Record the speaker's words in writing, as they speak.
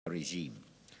regime.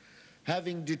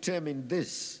 Having determined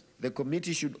this, the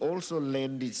committee should also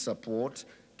lend its support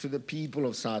to the people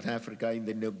of South Africa in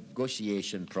the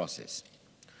negotiation process.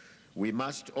 We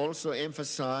must also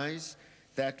emphasize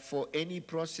that for any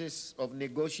process of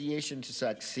negotiation to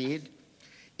succeed,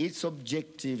 its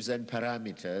objectives and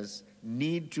parameters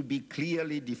need to be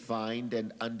clearly defined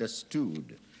and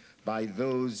understood by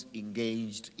those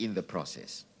engaged in the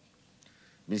process.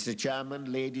 Mr.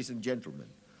 Chairman, ladies and gentlemen,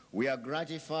 we are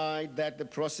gratified that the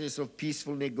process of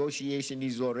peaceful negotiation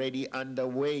is already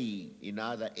underway in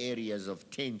other areas of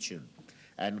tension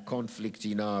and conflict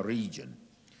in our region.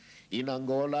 In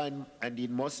Angola and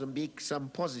in Mozambique, some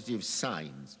positive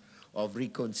signs of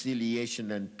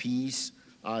reconciliation and peace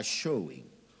are showing,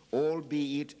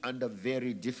 albeit under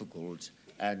very difficult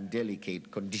and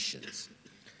delicate conditions.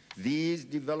 These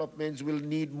developments will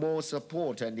need more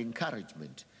support and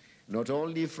encouragement, not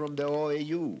only from the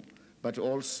OAU, but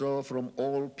also from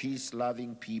all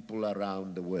peace-loving people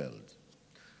around the world.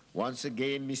 Once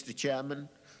again, Mr. Chairman,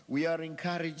 we are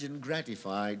encouraged and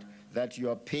gratified that you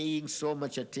are paying so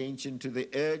much attention to the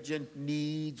urgent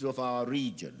needs of our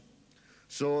region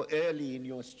so early in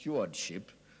your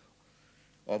stewardship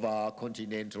of our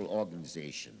continental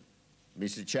organization.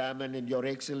 Mr. Chairman and Your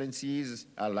Excellencies,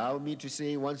 allow me to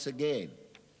say once again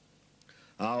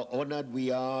how honored we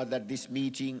are that this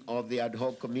meeting of the ad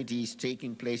hoc committee is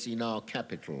taking place in our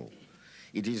capital.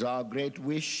 It is our great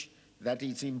wish that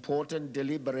its important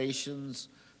deliberations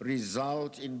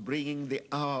result in bringing the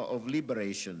hour of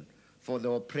liberation for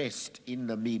the oppressed in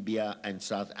Namibia and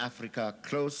South Africa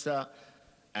closer,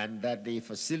 and that they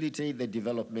facilitate the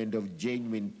development of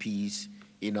genuine peace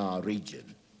in our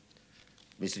region.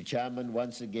 Mr. Chairman,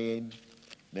 once again,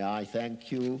 may I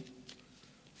thank you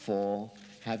for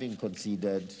having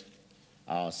considered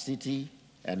our city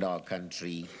and our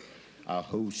country a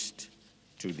host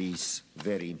to this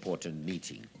very important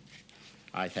meeting.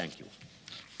 I thank you.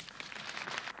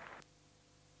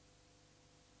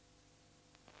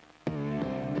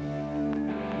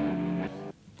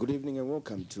 Good evening and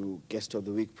welcome to Guest of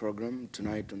the Week program.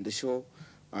 Tonight on the show,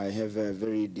 I have a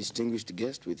very distinguished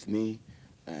guest with me,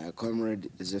 Comrade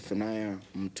Zephania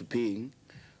Mothopeng,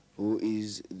 who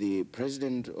is the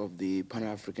president of the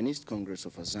Pan-Africanist Congress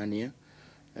of Azania.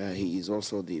 He is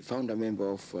also the founder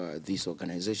member of this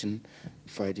organization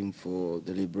fighting for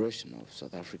the liberation of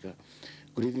South Africa.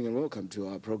 Good evening and welcome to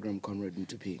our program, Comrade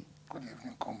Mothopeng. Good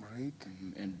evening, comrade.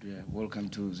 And welcome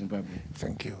to Zimbabwe.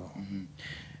 Thank you.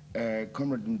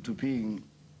 Comrade Mothopeng,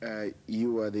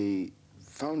 you are the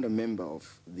founder member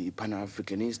of the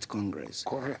Pan-Africanist Congress.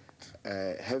 Correct.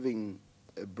 Having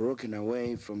broken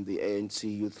away from the ANC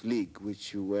Youth League,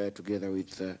 which you were together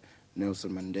with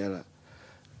Nelson Mandela.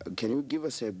 Can you give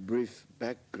us a brief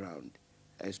background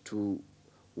as to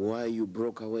why you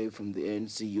broke away from the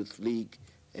ANC Youth League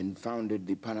and founded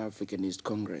the Pan-Africanist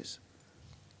Congress?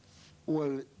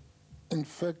 Well, in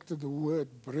fact, the word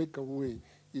breakaway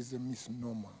is a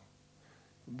misnomer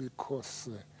because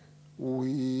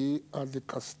we are the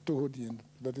custodian,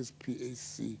 that is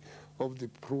PAC, of the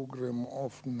program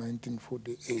of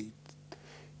 1948.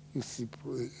 You see,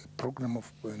 program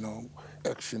of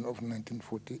action of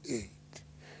 1948.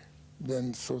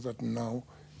 Then so that now,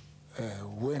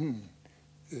 when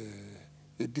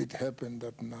it did happen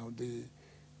that now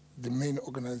the main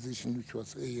organization, which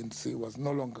was ANC, was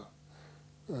no longer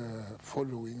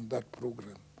following that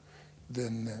program,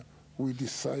 then we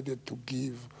decided to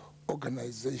give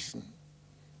organizational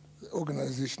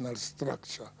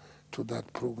structure to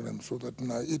that program so that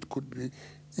now it could be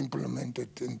implemented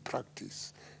in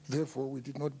practice. Therefore, we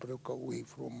did not break away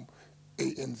from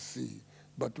ANC,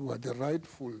 but we are the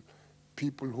rightful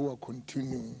people who are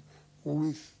continuing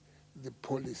with the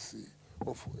policy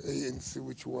of ANC,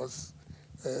 which was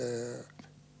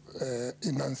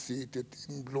enunciated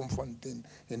in Bloemfontein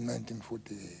in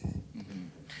 1948.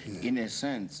 Yeah. In a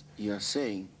sense, you are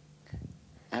saying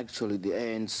actually the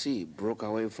ANC broke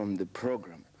away from the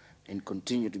program and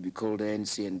continued to be called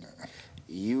ANC, and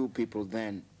you people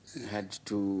then had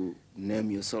to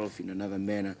name yourself in another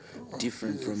manner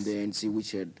different from the ANC,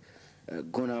 which had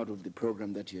gone out of the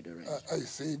program that you had arranged. I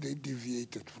say they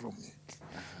deviated from it.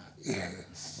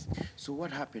 Yes. So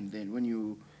what happened then when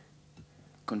you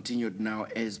continued now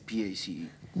as PAC?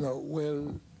 No,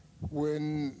 well,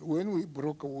 when we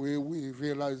broke away, we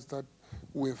realized that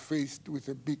we're faced with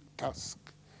a big task,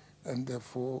 and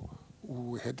therefore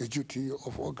we had the duty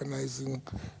of organizing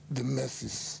the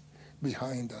masses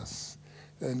behind us.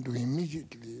 And we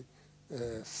immediately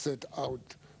set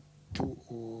out to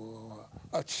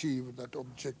achieve that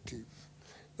objective.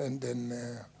 And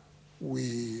then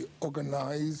we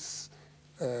organize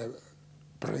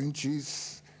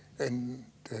branches and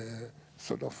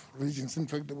sort of regions. In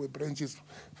fact, there were branches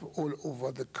all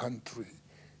over the country.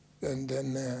 And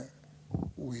then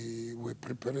we were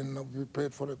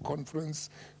prepared for a conference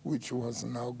which was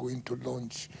now going to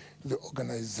launch the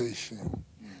organization.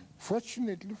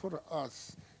 Fortunately for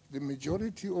us, the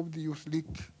majority of the Youth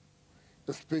League,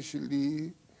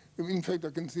 especially, in fact,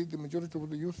 I can say the majority of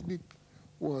the Youth League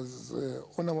was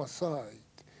on our side.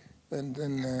 And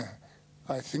then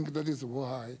I think that is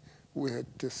why we had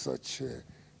such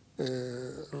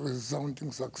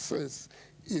resounding success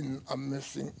in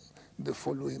amassing the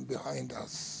following behind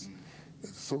us.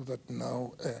 So that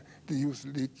now the Youth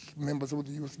League, members of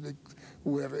the Youth League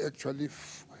were actually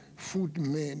food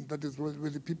men. That is where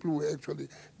the people were actually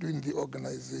doing the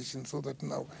organization. So that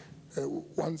now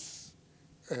once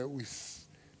we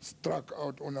struck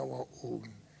out on our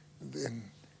own,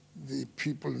 then the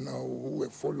people now who were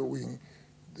following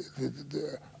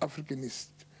the Africanist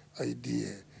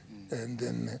idea, and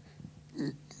then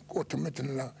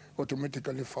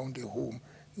automatically found a home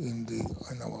in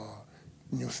our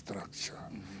new structure.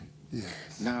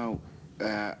 Yes. Now,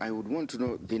 I would want to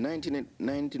know the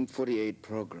 1948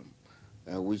 program,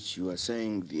 which you are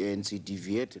saying the ANC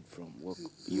deviated from. Well,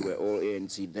 you were all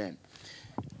ANC then.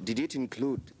 Did it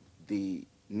include the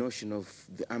notion of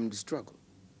the armed struggle?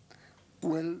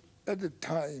 Well, at the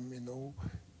time,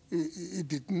 it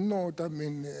did not,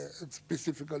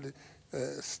 specifically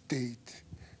state,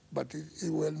 but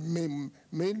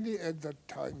mainly at that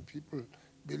time, people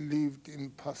believed in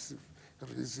passive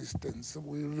resistance.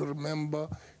 We remember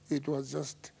it was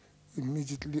just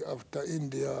immediately after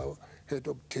India had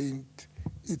obtained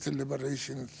its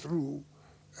liberation through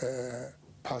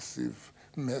passive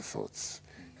methods.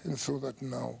 And so that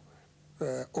now,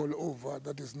 all over,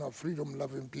 that is now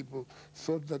freedom-loving people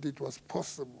thought that it was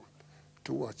possible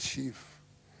to achieve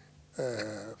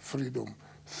freedom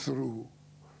through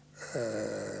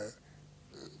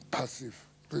passive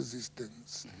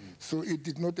resistance. So it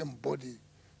did not embody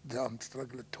the armed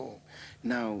struggle at all.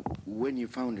 Now, when you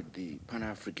founded the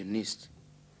Pan-Africanist,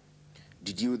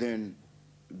 did you then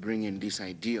bring in this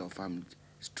idea of armed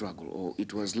struggle, or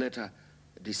it was later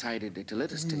decided at a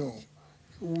later stage?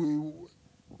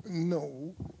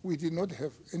 No, we did not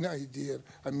have any idea.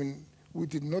 We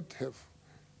did not have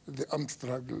the armed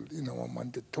struggle in our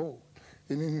mind at all.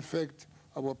 And in fact,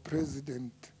 our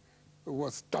president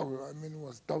was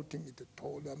doubting it at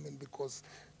all. Because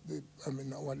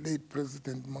our late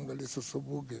president Mangaliso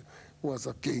Sobuge was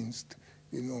against,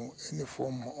 any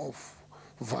form of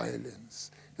violence,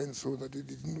 and so that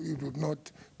it would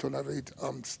not tolerate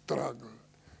armed struggle.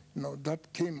 Now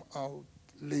that came out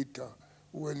later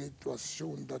when it was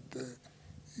shown that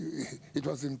it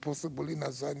was impossible in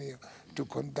Azania to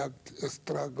conduct a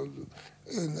struggle,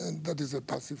 and that is a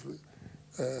passive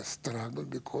struggle,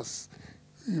 because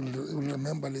you'll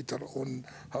remember later on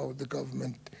how the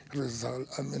government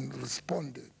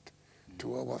responded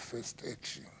to our first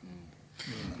action.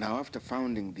 Now, after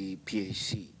founding the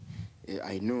PAC,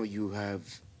 I know you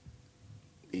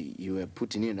were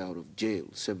put in and out of jail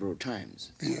several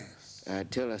times. Yes.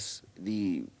 Tell us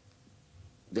the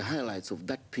highlights of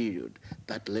that period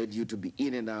that led you to be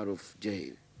in and out of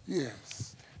jail.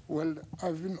 Yes. Well,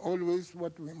 I've been always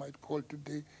what we might call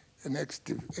today an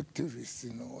activist,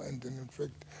 and then in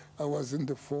fact I was in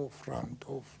the forefront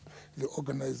of the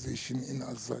organization in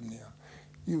Azania.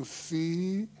 You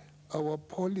see, our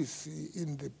policy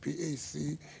in the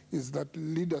PAC is that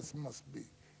leaders must be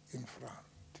in front.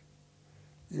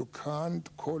 You can't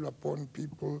call upon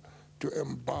people to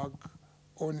embark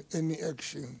on any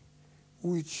action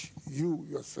which you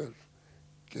yourself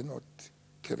cannot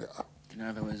carry out. In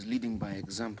other words, leading by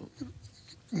example.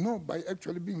 No, by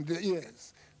actually being there,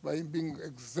 yes, by being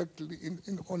exactly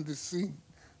on the scene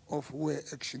of where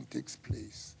action takes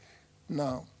place.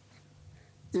 Now,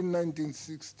 in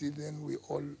 1960, then we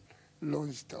all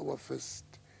launched our first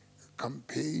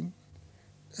campaign,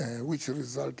 which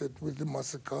resulted with the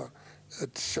massacre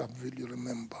at Sharpeville, you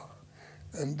remember.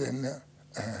 And then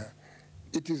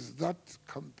it is that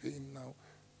campaign now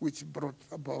which brought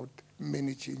about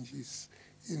many changes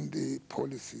in the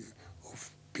policy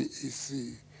of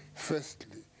PAC.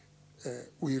 Firstly,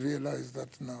 we realize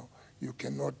that now you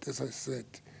cannot, as I said,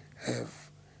 have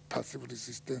passive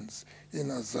resistance in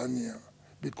Azania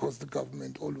because the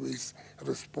government always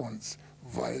responds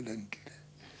violently.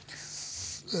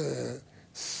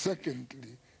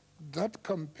 Secondly, that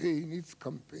campaign, its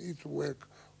work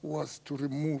was to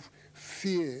remove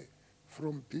fear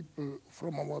from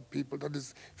our people, that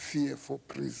is fear for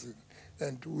prison,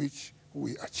 and which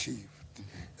we achieved.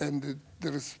 And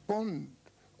the response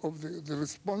of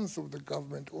the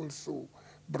government also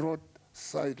brought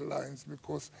sidelines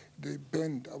because they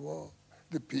banned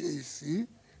the PAC,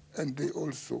 and they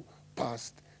also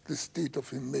passed the state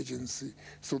of emergency,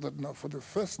 so that now for the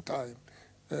first time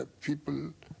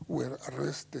people were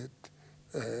arrested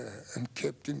and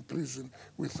kept in prison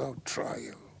without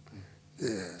trial.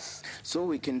 Yes. So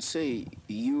we can say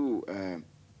you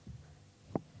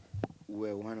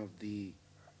were one of the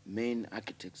main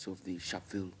architects of the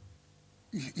Sharpeville.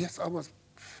 Yes, I was.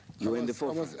 You were in the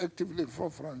forefront. I was actively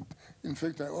forefront. In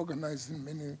fact, I organized in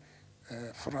many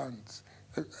fronts,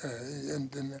 and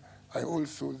then I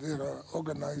also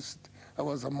organized. I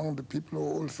was among the people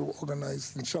who also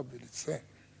organized in Sharpeville itself.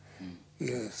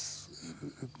 Yes,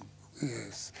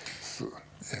 yes. So,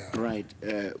 yeah. Right.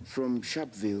 From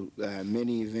Sharpeville,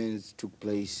 many events took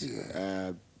place,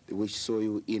 Yeah. Which saw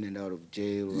you in and out of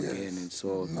jail Yes. again and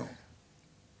so on. No.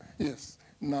 Yes.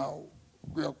 Now,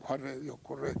 you're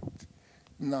correct.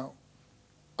 Now,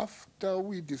 after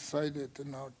we decided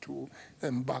now to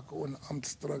embark on armed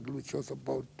struggle, which was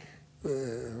about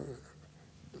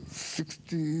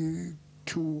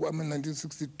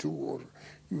 1962, or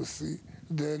you see,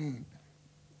 then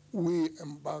we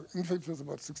embarked, in fact it was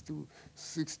about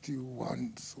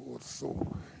 61 or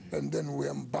so, and then we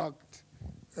embarked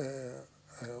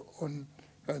on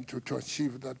to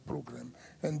achieve that program.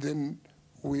 And then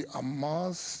we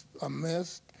amassed a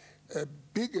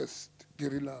biggest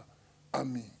guerrilla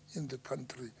army in the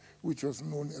country, which was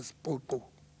known as POCO.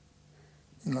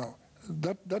 Now,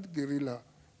 that guerrilla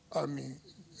army,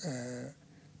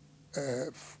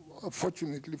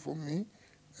 fortunately for me,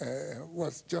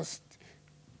 was just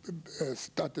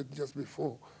started just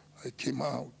before I came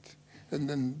out. And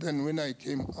then when I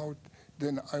came out,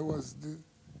 then I was the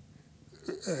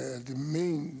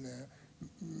main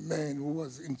man who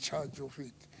was in charge of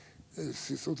it.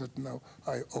 So that now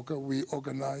we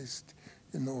organized,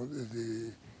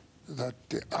 the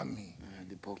army,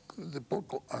 the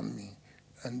POCO army,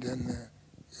 and then,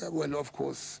 well, of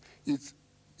course, its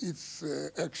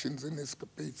actions and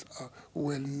escapades are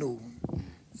well known.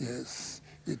 Yes,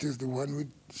 it is the one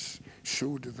which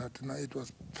showed that now it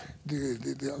was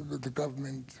the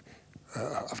government,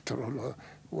 after all,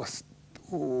 was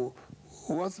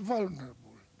vulnerable.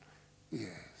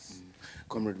 Yes.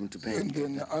 Comrade Mothopeng. And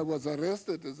then I was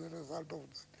arrested as a result of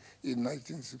that in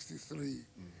 1963.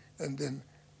 And then,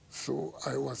 so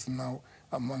I was now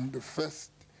among the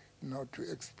first now to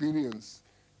experience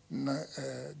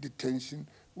detention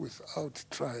without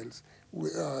trials.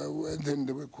 And then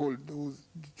they were called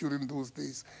during those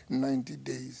days 90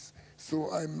 days.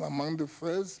 So I'm among the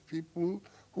first people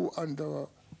who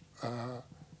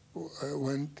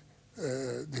went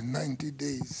the 90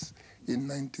 days in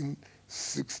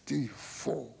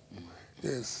 1964.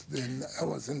 Yes, then I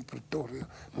was in Pretoria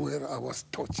where I was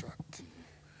tortured.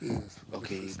 Yes.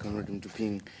 Okay, Comrade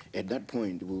Mothopeng, at that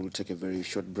point we will take a very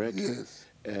short break. Yes.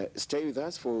 Stay with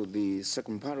us for the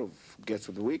second part of Guest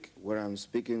of the Week, where I'm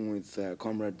speaking with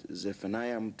Comrade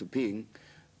Zephania Mothopeng,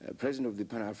 President of the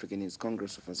Pan-Africanist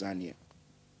Congress of Azania.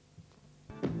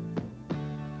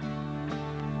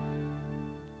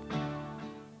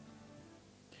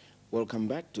 Welcome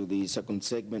back to the second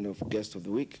segment of Guest of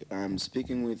the Week. I'm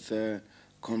speaking with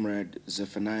Comrade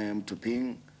Zephania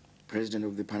Mothopeng, President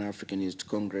of the Pan-Africanist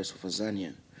Congress of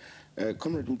Azania.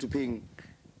 Comrade Mothopeng,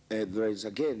 there is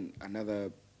again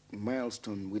another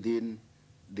milestone within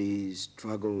the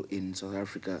struggle in South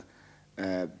Africa.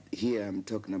 Here I'm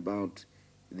talking about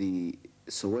the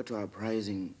Soweto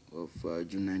uprising of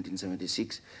June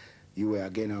 1976. You were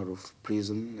again out of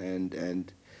prison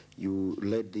and you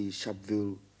led the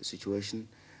Sharpeville situation,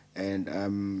 and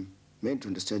I'm meant to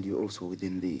understand you also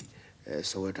within the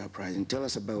Soweto uprising. Tell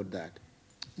us about that.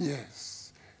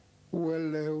 Yes.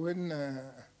 Well, when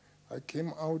I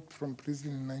came out from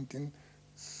prison in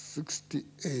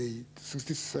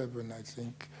 67, I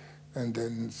think, and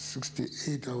then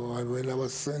 68, I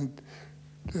was sent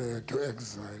to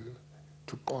exile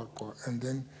to Koko, and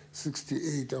then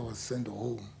 68, I was sent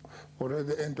home. Or at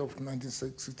the end of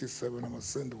 1967, I was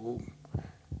sent home.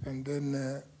 And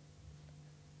then,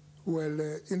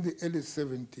 in the early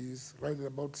 70s, right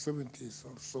about 70s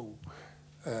or so,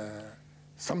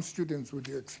 some students would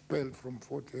be expelled from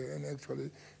Fort Hare, and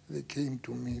actually they came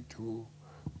to me to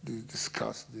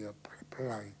discuss their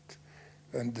plight.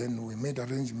 And then we made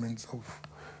arrangements of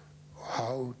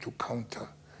how to counter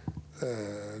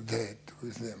that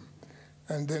with them.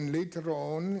 And then later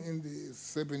on in the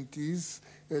 70s,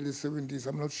 early 70s,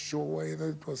 I'm not sure whether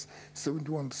it was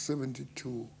 71 to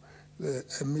 72,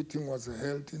 a meeting was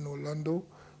held in Orlando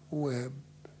where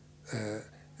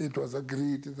it was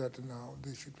agreed that now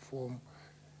they should form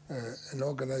an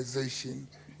organization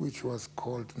which was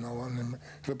called now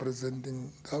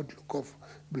representing the outlook of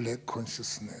black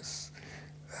consciousness.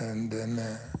 And then,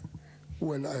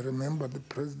 well, I remember the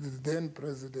then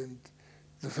president,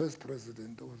 the first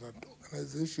president of that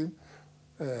organization,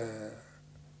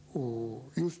 who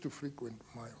used to frequent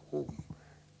my home.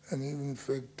 And in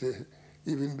fact,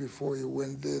 even before he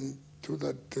went then to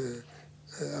that, the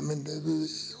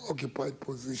occupied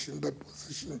position, that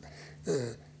position,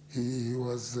 he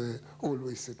was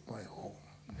always at my home.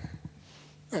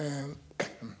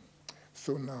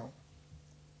 So now,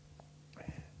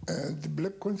 the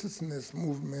Black Consciousness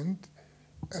movement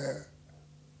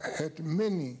had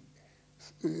many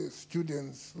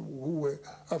students who were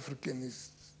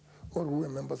Africanists or who were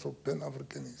members of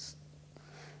Pan-Africanist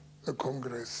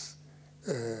Congress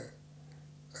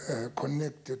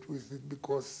connected with it,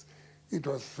 because it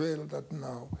was felt that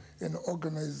now an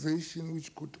organization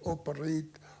which could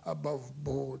operate above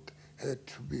board had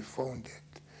to be founded.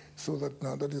 So that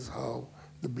now that is how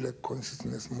the Black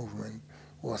Consciousness movement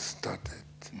was started.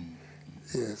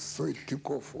 Yes, so it took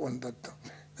off on that.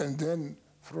 And then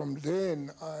from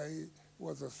then I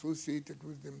was associated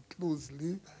with them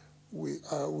closely. We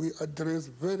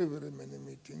addressed very, very many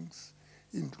meetings,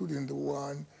 including the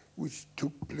one which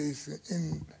took place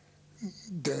in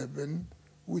Durban,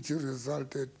 which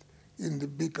resulted in the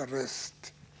big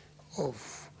arrest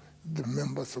of the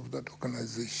members of that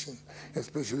organization,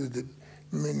 especially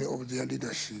many of their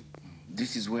leadership.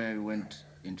 This is where you went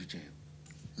into jail?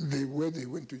 They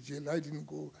went to jail. I didn't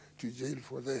go to jail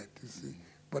for that, you see.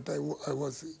 But I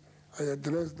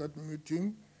addressed that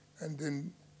meeting, and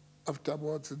then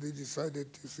afterwards they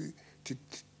decided, you see,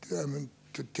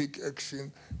 to take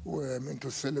action,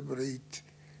 to celebrate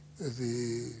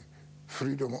the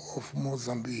freedom of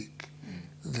Mozambique.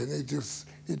 Then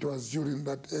it was during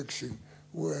that action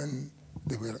when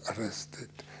they were arrested.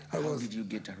 How did you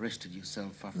get arrested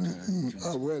yourself after?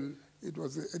 Well, it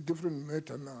was a different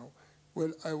matter now.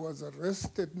 Well, I was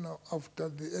arrested now after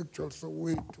the actual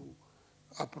Soweto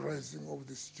uprising of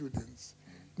the students.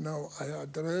 Now, I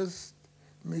addressed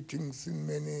meetings in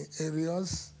many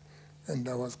areas, and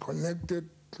I was connected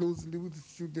closely with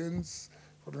students,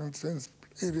 for instance,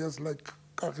 areas like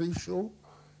Karisho,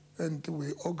 and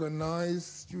we organized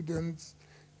students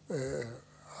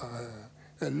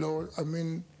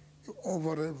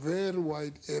over a very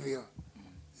wide area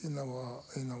in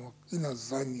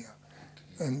Azania.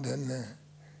 And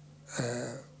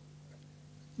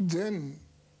then,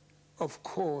 of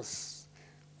course,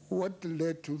 what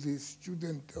led to the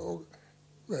student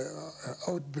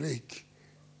outbreak,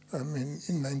 in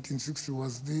 1960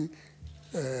 was the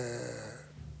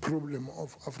problem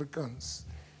of Afrikaans.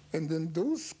 And then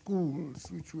those schools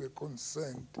which were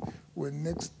concerned were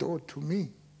next door to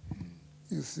me.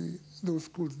 You see, those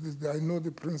schools, I know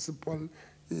the principal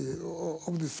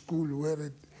of the school where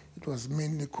it was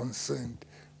mainly concerned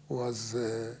was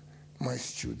my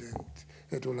student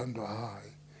at Orlando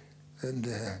High. And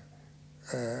the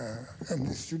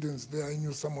students there, I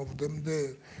knew some of them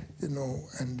there,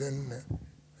 and then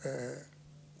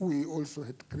we also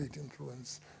had great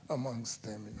influence amongst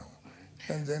them,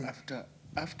 And then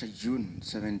after June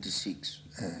 76,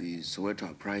 the Soweto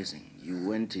uprising, you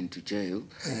went into jail,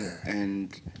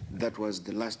 and that was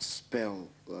the last spell,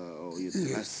 or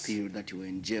the last period that you were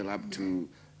in jail up to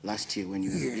last year when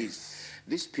you were released.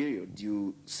 This period,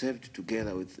 you served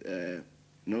together with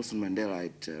Nelson Mandela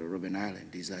at Robben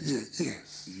Island, is that so?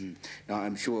 Yes. Now,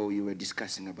 I'm sure you were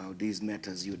discussing about these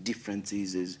matters, your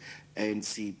differences as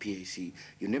ANC, PAC.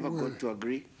 You never got to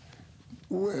agree?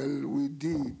 Well, we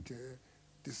did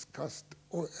discuss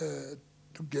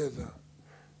together.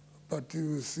 But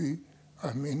you see,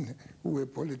 we were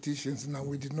politicians now.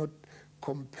 We did not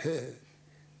compare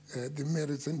the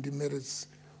merits and demerits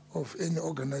of any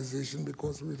organization,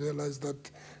 because we realized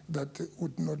that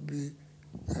would not be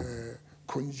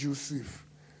conducive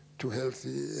to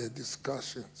healthy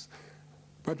discussions.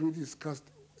 But we discussed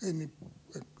any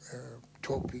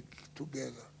topic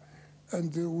together.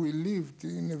 And we lived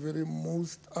in a very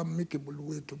most amicable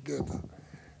way together.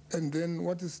 And then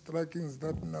what is striking is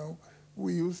that now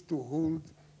we used to hold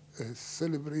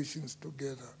celebrations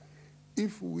together.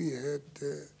 If we had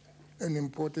an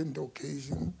important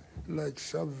occasion like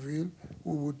Sharpeville,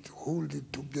 we would hold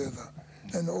it together.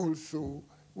 And also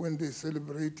when they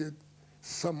celebrated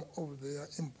some of their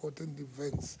important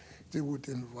events, they would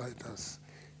invite us.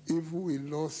 If we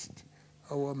lost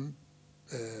our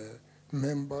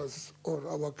members or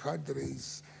our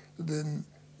cadres, then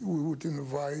we would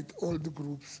invite all the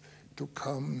groups to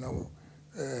come now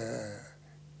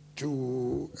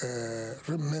to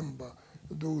remember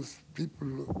those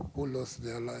people who lost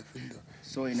their life in there.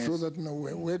 So that now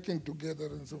we're working together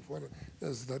and so far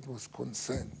as that was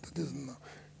concerned. That is now,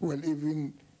 well,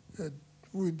 even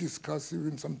we discuss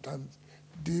even sometimes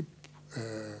deep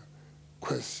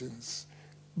questions,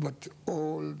 but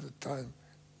all the time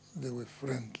they were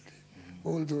friendly.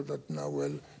 Although that now,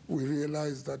 well, we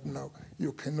realize that now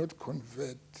you cannot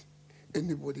convert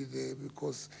anybody there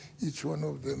because each one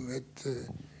of them had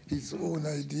his own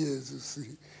ideas, you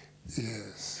see.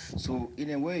 Yes. So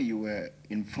in a way you were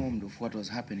informed of what was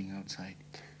happening outside?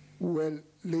 Well,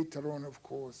 later on, of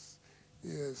course,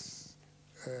 yes.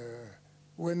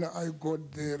 When I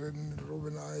got there in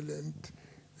Robben Island,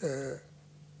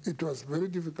 it was very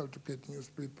difficult to get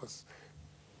newspapers.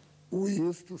 We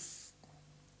used to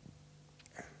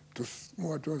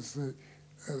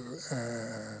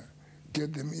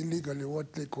get them illegally,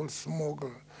 what they call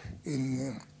smuggle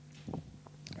in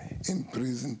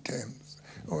prison terms,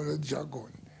 or a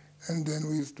jargon. And then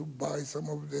we used to buy some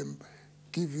of them,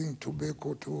 giving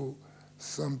tobacco to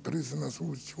some prisoners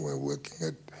which were working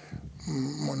at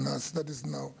Monas, that is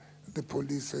now the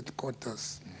police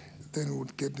headquarters. Then we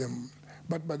would get them.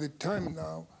 But by the time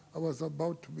now I was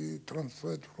about to be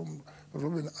transferred from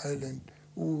Robben Island,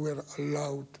 we were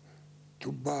allowed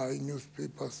to buy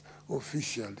newspapers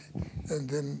officially. And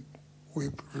then we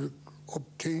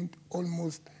obtained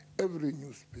almost every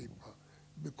newspaper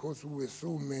because we were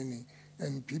so many,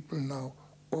 and people now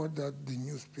ordered the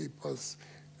newspapers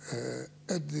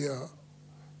at their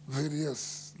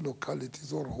various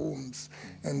localities or homes.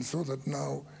 And so that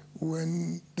now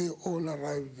when they all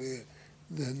arrived there,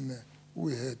 then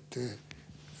we had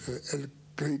a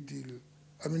great deal.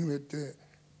 I mean, we had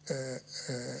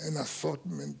an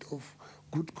assortment of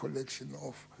good collection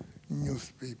of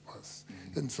newspapers.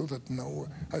 And so that now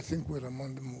I think we're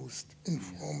among the most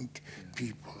informed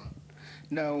people.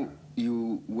 Now,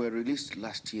 you were released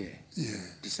last year. Yeah.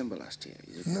 December last year,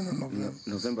 is it? No, November.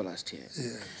 November last year.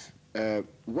 Yes.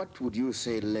 What would you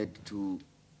say led to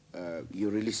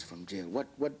your release from jail?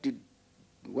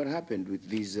 What happened with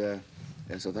these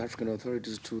South African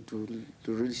authorities to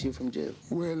release you from jail?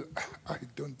 Well, I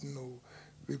don't know,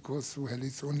 because, well,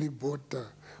 it's only Botha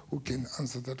who can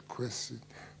answer that question.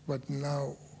 But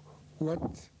now, what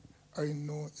I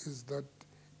know is that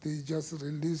they just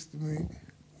released me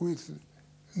with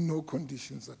no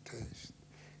conditions attached.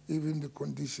 Even the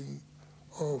condition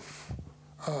of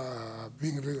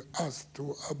being asked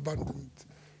to abandon,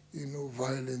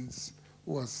 violence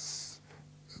was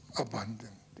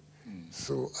abandoned.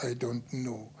 So I don't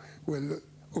know. Well,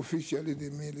 officially they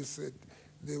merely said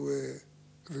they were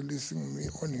releasing me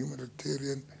on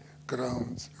humanitarian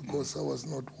grounds because I was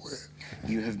not well.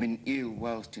 You have been ill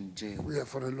whilst in jail? Yeah,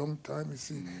 for a long time, you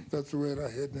see. That's where I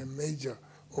had a major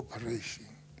operation.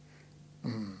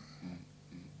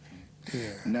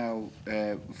 Yeah. Now,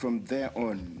 from there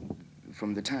on,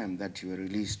 from the time that you were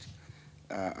released,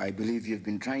 I believe you've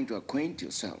been trying to acquaint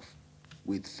yourself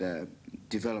with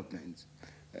developments,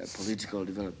 political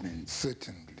developments.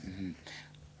 Certainly.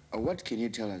 What can you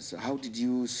tell us? How did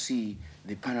you see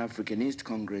the Pan-Africanist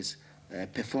Congress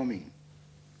performing?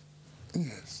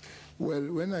 Yes. Well,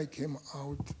 when I came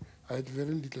out, I had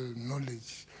very little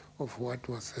knowledge of what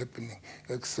was happening,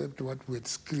 except what we had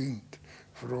screened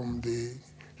from the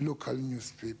local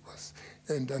newspapers.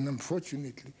 And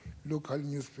unfortunately, local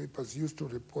newspapers used to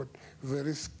report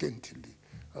very scantily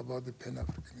about the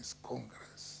Pan-Africanist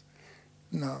Congress.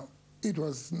 Now, it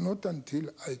was not until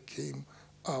I came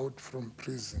out from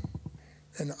prison,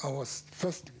 and I was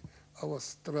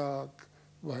struck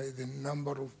by the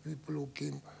number of people who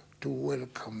came to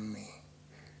welcome me.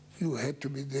 You had to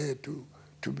be there to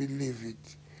believe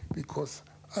it, because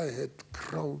I had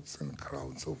crowds and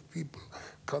crowds of people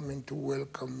coming to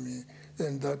welcome me,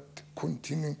 and that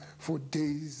continuing for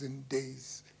days and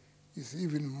days, it's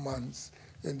even months.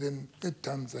 And then at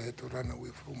times I had to run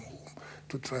away from home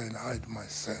to try and hide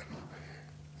myself.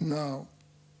 Now,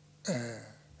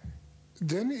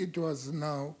 then it was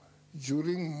now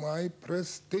during my press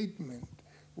statement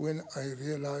when I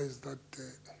realized that,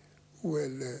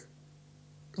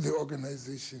 the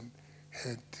organization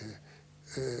had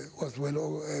was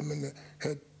well, I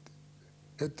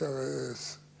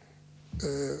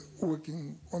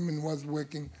mean, was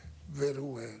working very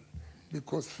well,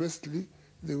 because firstly,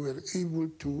 they were able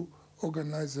to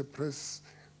organize a press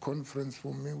conference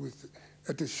for me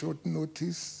at a short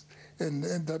notice, and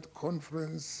at that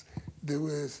conference, they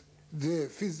were there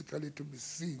physically to be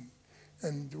seen,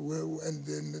 and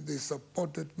then they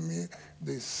supported me,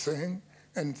 they sang,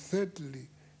 and thirdly,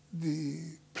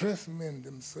 the pressmen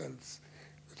themselves,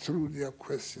 through their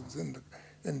questions and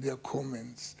their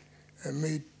comments,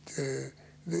 they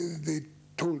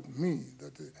told me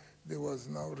that there was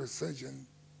now resurgence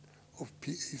of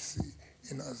PAC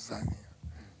in Azania.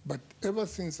 But ever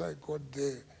since I got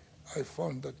there, I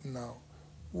found that now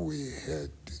we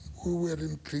were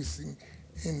increasing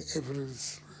in every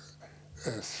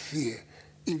sphere,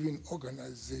 even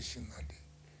organizationally.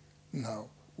 Now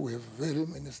we have very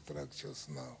many structures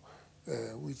now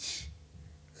which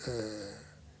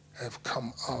have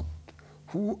come up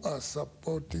who are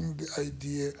supporting the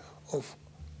idea of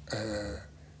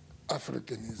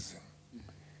Africanism.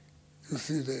 You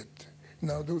see that?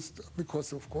 Now those,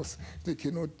 because of course they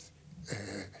cannot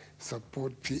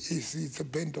support PAC, it's a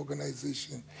banned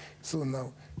organization. So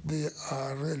now they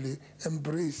are really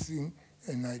embracing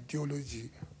an ideology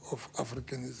of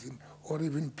Africanism or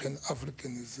even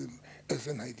Pan-Africanism as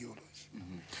an ideology.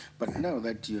 Mm-hmm. But now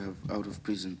that you have out of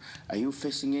prison, are you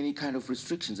facing any kind of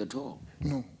restrictions at all?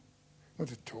 No,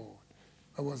 not at all.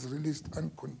 I was released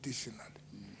unconditionally.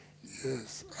 Mm-hmm.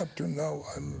 Yes, up to now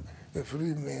I'm a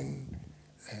free man.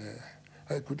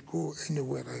 I could go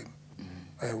anywhere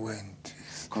I went.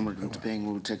 Comrade Mothopeng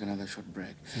will take another short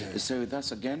break. Yes. Stay with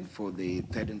us again for the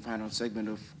third and final segment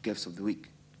of Gifts of the Week.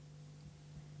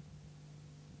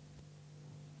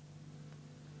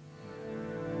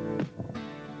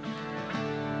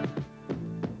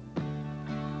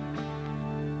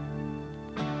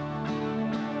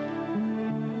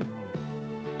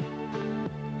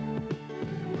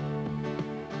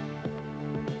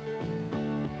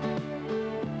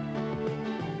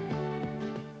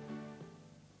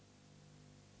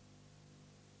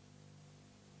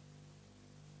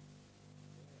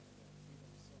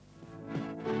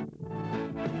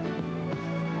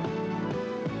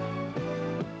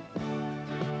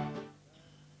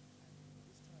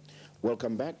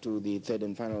 Welcome back to the third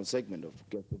and final segment of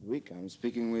Gift of the Week. I'm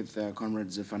speaking with Comrade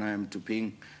Zephania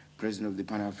ANC, President of the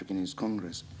Pan-Africanist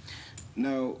Congress.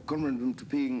 Now, Comrade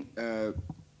Mothopeng,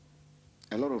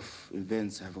 a lot of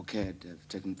events have occurred, have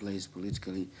taken place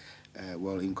politically,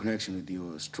 well, in connection with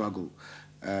your struggle.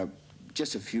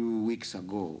 Just a few weeks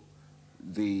ago,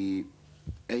 the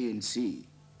ANC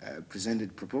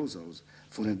presented proposals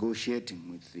for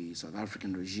negotiating with the South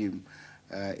African regime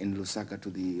in Lusaka to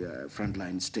the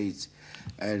frontline states.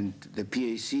 And the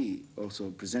PAC also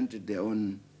presented their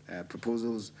own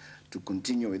proposals to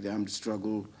continue with the armed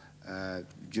struggle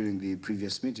during the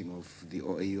previous meeting of the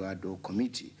OAU Ad Hoc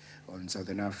Committee on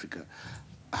Southern Africa.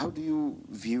 How do you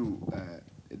view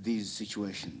these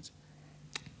situations?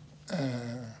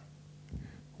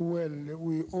 Well,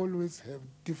 we always have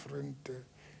different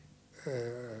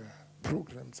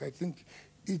programs. I think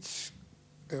each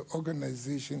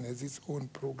organization has its own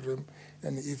program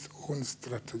and its own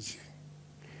strategy.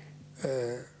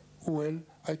 Well,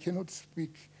 I cannot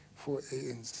speak for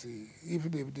ANC. If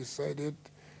they've decided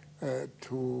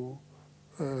to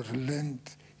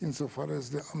relent insofar as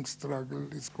the armed struggle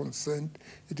is concerned,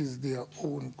 it is their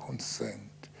own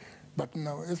consent. But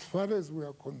now, as far as we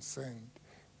are concerned,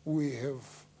 we have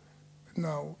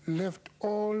now left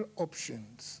all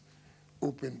options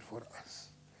open for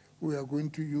us. We are going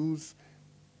to use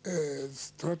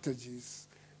strategies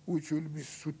which will be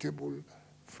suitable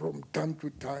from time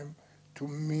to time to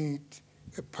meet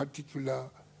a particular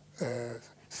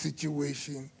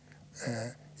situation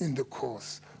in the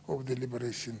course of the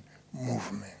liberation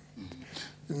movement.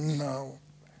 Mm-hmm. Now,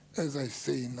 as I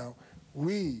say now,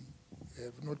 we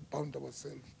have not bound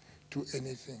ourselves to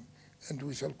anything, and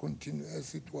we shall continue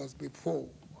as it was before.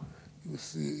 You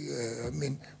see, I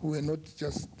mean, we're not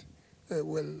just,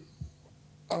 well,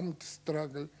 armed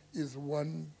struggle is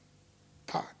one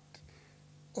part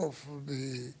of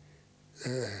the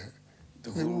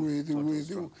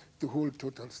whole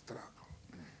total struggle.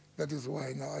 That is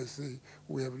why now I say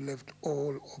we have left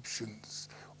all options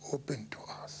open to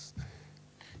us.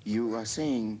 You are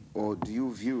saying, or do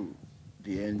you view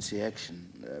the ANC action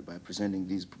by presenting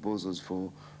these proposals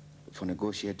for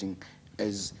negotiating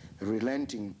as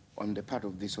relenting on the part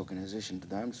of this organization to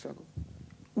the armed struggle?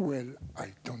 Well,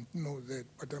 I don't know that,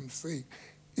 but I'm saying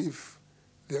if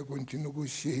they're going to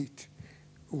negotiate,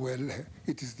 well,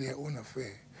 it is their own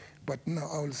affair. But now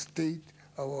I'll state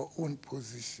our own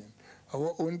position.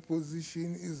 Our own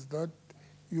position is that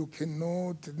you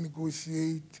cannot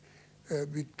negotiate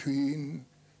between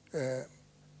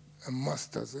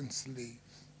masters and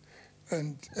slaves.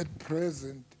 And at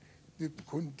present, the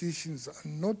conditions are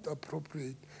not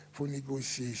appropriate for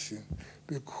negotiation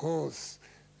because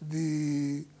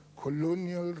the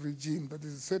colonial regime, that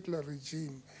is the settler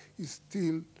regime, is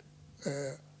still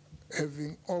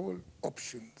having all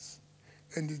options.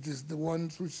 And it is the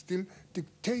ones which still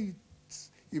dictates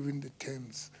even the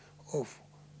terms of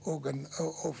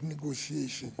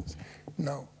negotiations.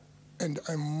 Now, And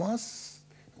I must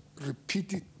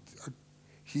repeat it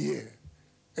here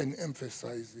and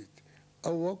emphasize it.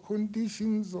 Our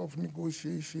conditions of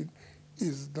negotiation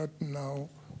is that now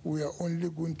we are only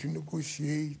going to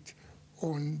negotiate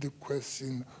on the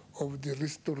question of the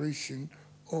restoration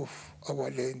of our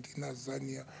land in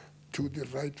Tanzania to the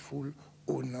rightful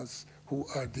owners who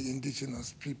are the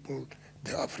indigenous people,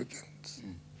 the Africans.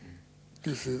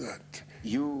 You see that?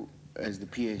 You, as the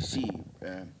PAC,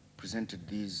 presented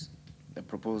these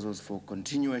proposals for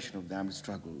continuation of the armed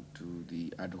struggle to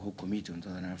the ad hoc committee on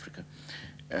Southern Africa.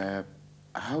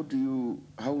 How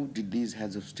did these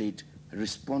heads of state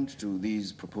respond to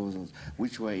these proposals,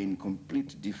 which were in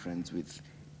complete difference with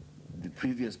the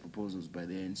previous proposals by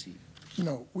the ANC?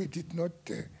 No, we did not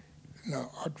now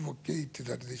advocate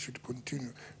that they should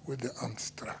continue with the armed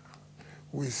struggle.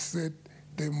 We said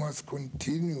they must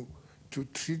continue to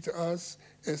treat us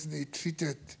as they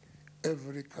treated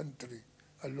every country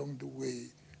along the way,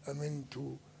 I mean,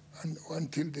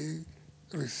 until they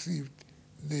received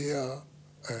their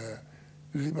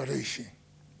liberation,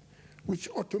 which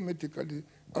automatically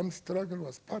armed struggle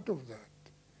was part of that.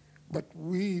 But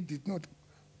we did not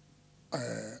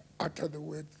utter the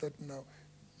words that now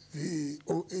the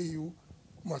OAU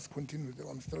must continue the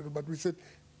armed struggle, but we said,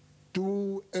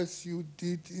 do as you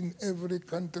did in every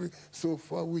country so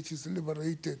far which is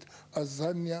liberated.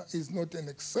 Tanzania is not an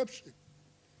exception.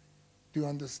 Do you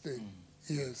understand?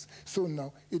 Yes. So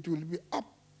now it will be up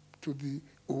to the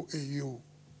OAU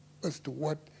as to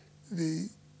what they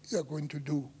are going to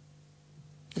do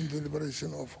in the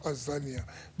liberation of Tanzania.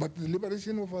 But the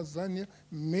liberation of Tanzania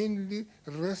mainly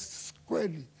rests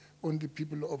squarely on the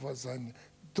people of Tanzania.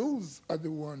 Those are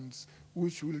the ones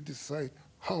which will decide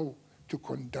how to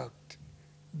conduct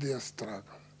their struggle.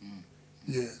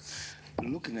 Yes.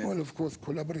 Well, of course,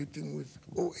 collaborating with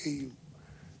OAU.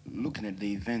 Looking at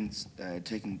the events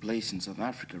taking place in South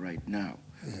Africa right now,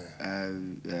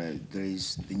 there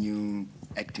is the new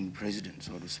acting president,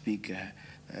 so to speak,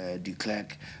 de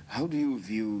Klerk. How do you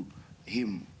view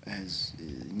him as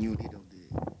the new leader of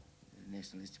the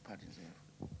Nationalist Party in South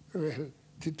Africa? Well,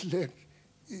 de Klerk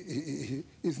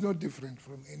is not different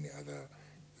from any other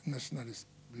nationalist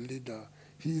leader.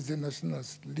 He is a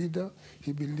nationalist leader.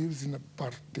 He believes in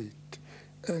apartheid.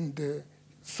 And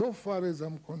so far as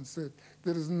I'm concerned,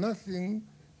 there is nothing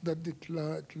that de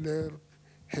Klerk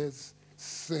has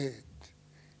said,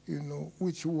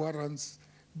 which warrants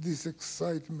this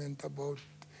excitement about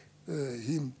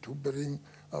him to bring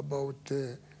about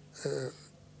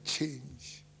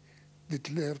change. De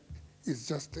Klerk is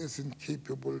just as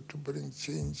incapable to bring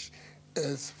change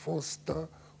as Foster,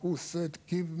 who said,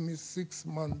 give me 6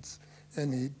 months,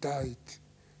 and he died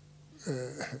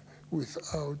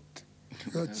without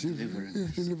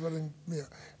delivering me.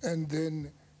 And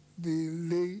then the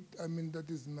late, that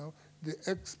is now the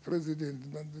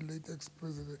ex-president, not the late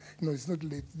ex-president, no, it's not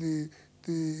late, the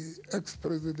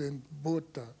ex-president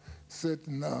Botha said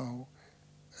now,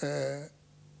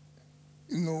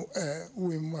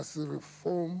 we must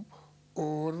reform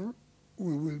or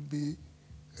we will be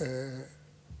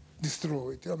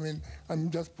destroyed.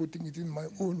 I'm just putting it in my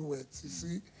own words, you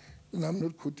see, and I'm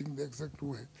not quoting the exact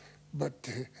word. But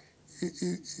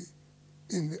he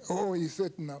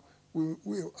said now,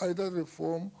 we either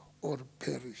reform or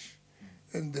perish.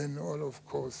 And then all, of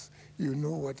course, you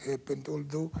know what happened,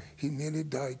 although he nearly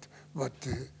died, but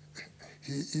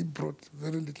he brought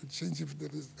very little change, if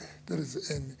there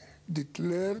is any. De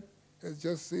Klerk has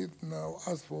just said now,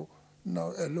 ask for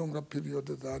now a longer period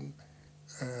than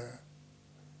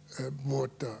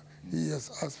Botha. He has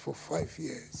asked for 5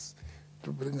 years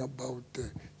to bring about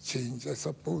change. I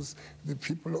suppose the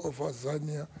people of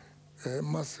Tanzania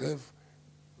must have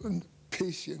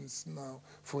patience now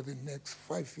for the next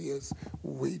 5 years,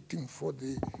 waiting for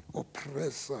the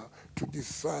oppressor to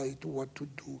decide what to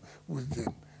do with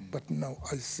them. But now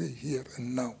I say here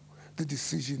and now, the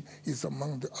decision is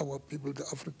among our people, the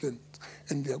Africans,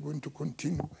 and they are going to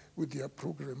continue with their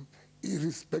program,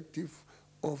 irrespective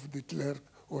of de Klerk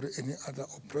or any other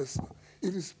oppressor,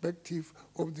 irrespective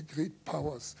of the great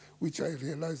powers, which I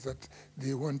realize that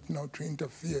they want now to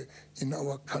interfere in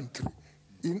our country.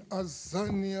 In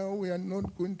Tanzania, we are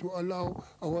not going to allow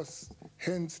our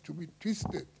hands to be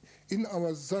twisted. In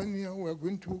our Tanzania, we are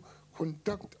going to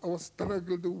conduct our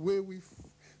struggle the way we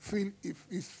feel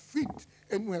is fit,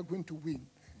 and we are going to win.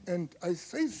 And I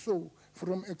say so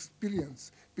from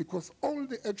experience, because all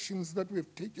the actions that we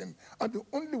have taken are the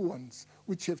only ones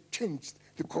which have changed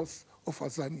the course of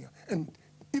Tanzania. And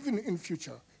even in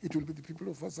future, it will be the people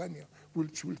of Tanzania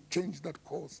which will change that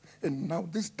course. And now,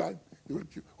 this time, they will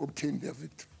obtain their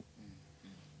victory.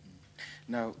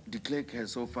 Now, de Klerk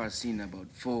has so far seen about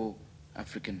 4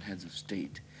 African heads of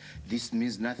state. This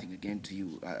means nothing again to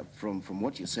you. From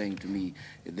what you're saying to me,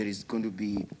 there's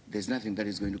nothing that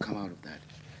is going to come out of that.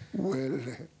 Well,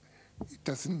 it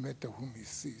doesn't matter whom he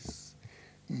sees.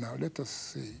 Now let us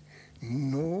say,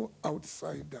 no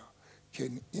outsider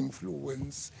can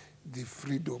influence the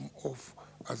freedom of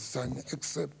Azania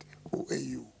except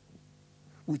OAU,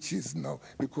 which is now,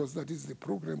 because that is the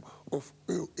program of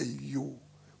OAU,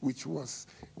 which was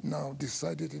now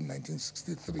decided in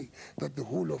 1963 that the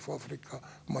whole of Africa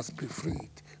must be freed,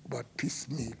 but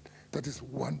piecemeal. That is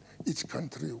one, each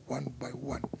country one by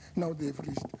one. Now they've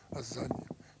reached Azania.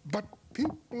 But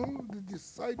people, the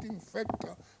deciding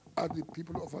factor are the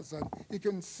people of Azania. You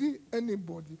can see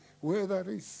anybody, whether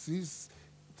he sees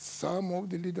some of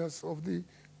the leaders of the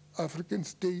African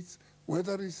states,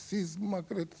 whether he sees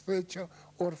Margaret Thatcher,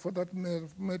 or for that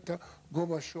matter,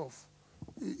 Gorbachev.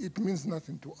 It means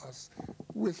nothing to us.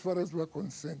 As far as we're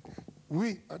concerned,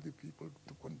 we are the people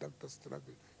to conduct the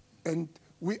struggle. And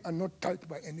we are not tied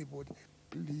by anybody.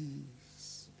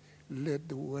 Please let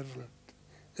the world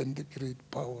and the great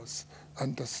powers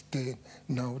understand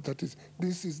now that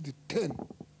this is the turn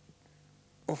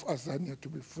of Azania to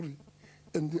be free.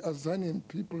 And the Azanian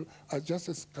people are just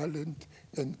as gallant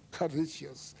and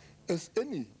courageous as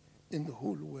any in the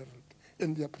whole world.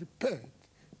 And they are prepared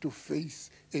to face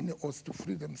any odds to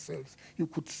free themselves. You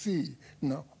could see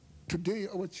now, today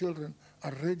our children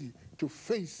are ready to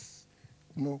face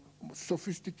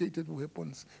sophisticated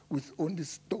weapons with only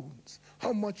stones.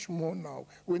 How much more now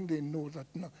when they know that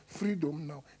now freedom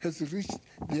now has reached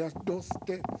their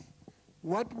doorstep?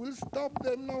 What will stop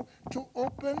them now to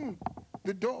open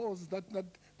the doors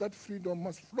that freedom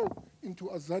must flow into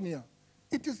Azania?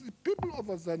 It is the people of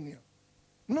Azania,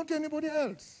 not anybody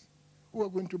else, who are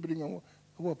going to bring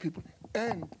our people.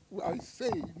 And I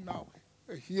say now,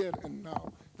 here and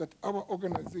now, that our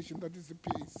organization, that is the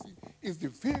PAC, is the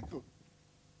vehicle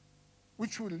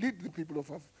which will lead the people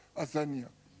of Azania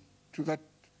to that,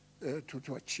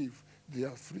 to achieve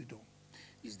their freedom.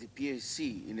 Is the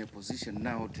PAC in a position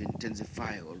now to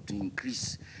intensify or to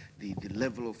increase the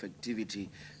level of activity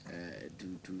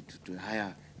to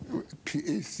higher?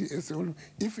 PAC as a whole,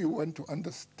 if you want to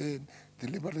understand the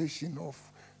liberation of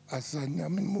Azania,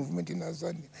 movement in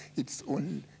Azania, it's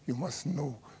only, you must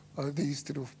know the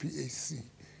history of PAC.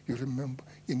 You remember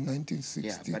in 1960.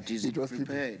 Yeah, but is it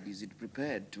prepared? Is it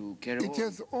prepared to carry on? It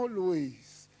has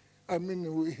always.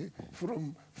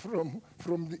 From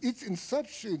its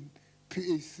inception,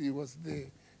 PAC was there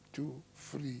to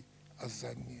free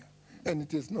Azania, and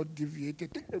it has not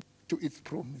deviated to its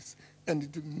promise, and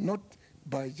it is not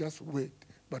by just word,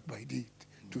 but by deed,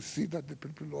 to see that the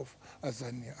people of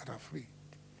Azania are free.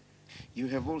 You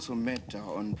have also met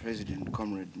on President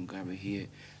Comrade Mugabe here,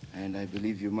 and I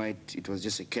believe it was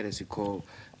just a courtesy call,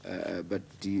 but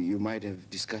you might have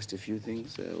discussed a few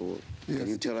things. Yes. Can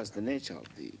you tell us the nature of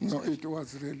the discussion? No, it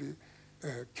was really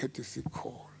a courtesy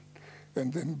call.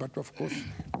 And then, but of course,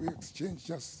 we exchanged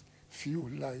just few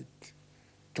light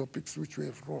topics which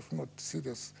were of not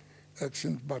serious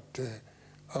action, but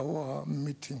our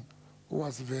meeting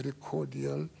was very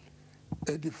cordial,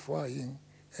 edifying,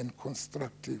 and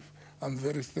constructive. I'm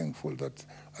very thankful that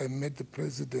I met the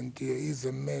president here. He's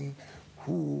a man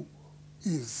who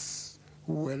is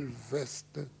well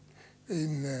vested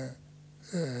in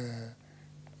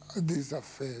these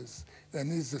affairs,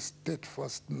 and he's a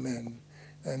steadfast man,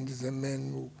 and is a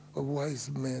man, a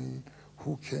wise man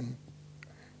who can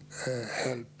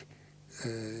help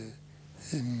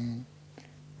in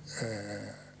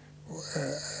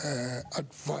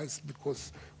advice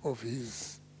because of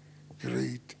his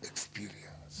great experience.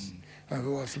 I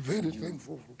was very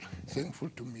thankful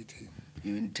to meet him.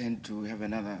 You intend to have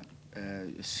another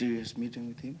serious meeting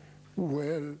with him?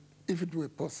 Well, if it were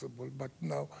possible, but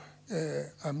now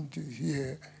I'm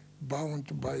here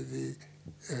bound by the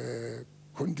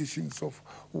conditions of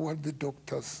what the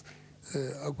doctors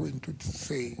are going to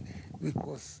say,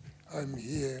 because I'm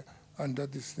here under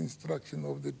this instruction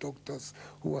of the doctors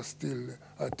who are still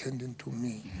attending to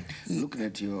me.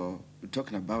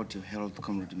 Talking about your health,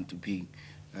 Comrade Mothopeng,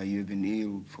 you've been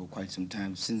ill for quite some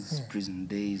time, since prison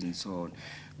days and so on.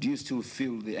 Do you still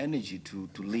feel the energy to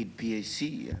lead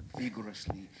PAC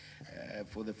vigorously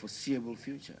for the foreseeable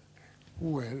future?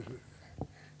 Well,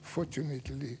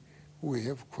 fortunately, we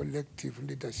have collective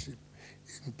leadership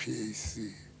in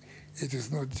PAC. It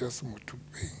is not just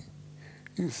Mothopeng.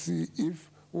 You see, if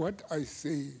what I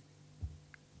say,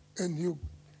 and you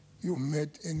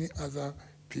met any other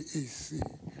PAC,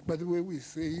 but the way we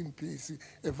say in PAC,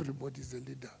 everybody's a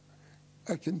leader.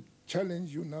 I can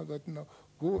challenge you now that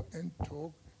go and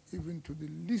talk even to the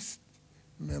least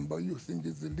member, you think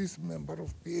is the least member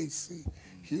of PAC,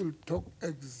 he'll talk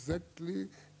exactly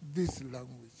this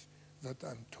language that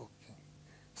I'm talking.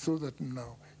 So that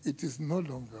now it is no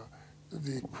longer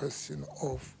the question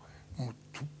of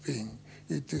Mothopeng.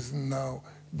 It is now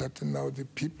that now the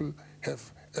people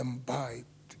have imbibed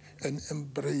and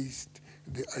embraced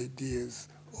the ideas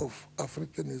of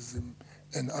Africanism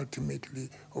and ultimately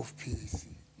of PAC.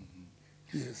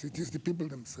 Yes, it is the people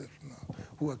themselves now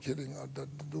who are carrying out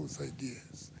those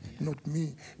ideas, not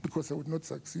me, because I would not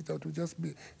succeed. I would just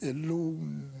be a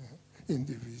lone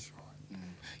individual.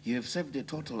 You have served a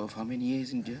total of how many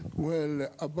years in jail? Well,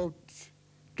 about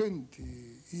 20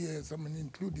 years, I mean,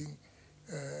 including,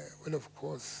 well, of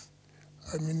course,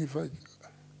 I mean, if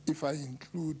I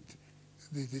include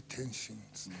the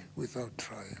detentions without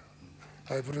trial.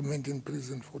 I've remained in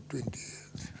prison for 20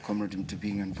 years. Comrade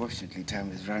Mothopeng, unfortunately, time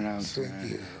has run out.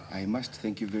 I must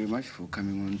thank you very much for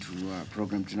coming on to our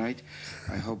program tonight.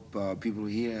 I hope people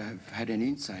here have had an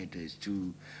insight as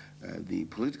to the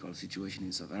political situation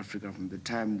in South Africa from the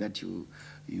time that you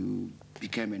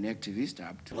became an activist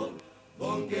up to.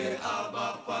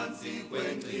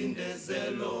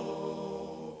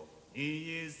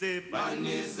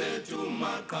 Iyisibanise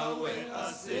tumakawe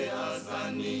ase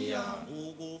azania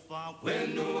ukufa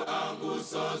kwenu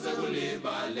akusoze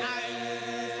kulibale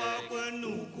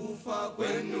ukufa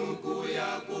kwenu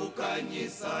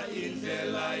kuyakukanyisa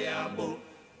indlela yabo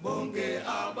bonke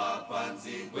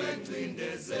abaphansi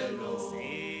kwengcindezelo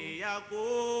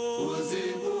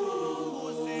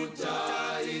siyakuzibuza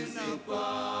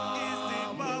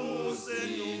isibamu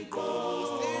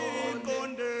senuqosi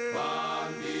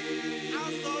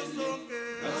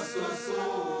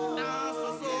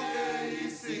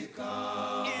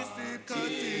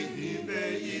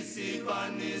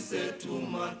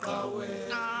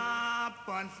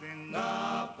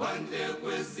ngaphandle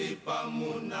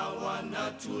kwezibhamuna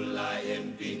wanathula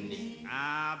empini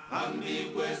phambi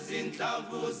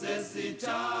kwezinhlamvu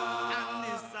zesitha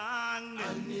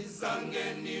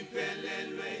anizange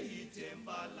niphelelwe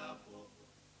ithemba lapho.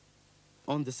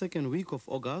 On the second week of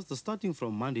August, starting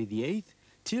from Monday the 8th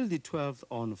till the 12th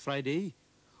on Friday,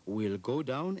 will go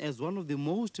down as one of the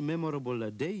most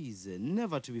memorable days,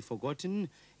 never to be forgotten,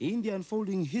 in the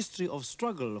unfolding history of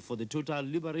struggle for the total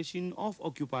liberation of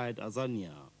occupied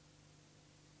Azania.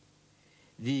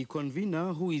 The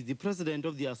convener, who is the president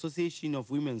of the Association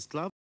of Women's Clubs,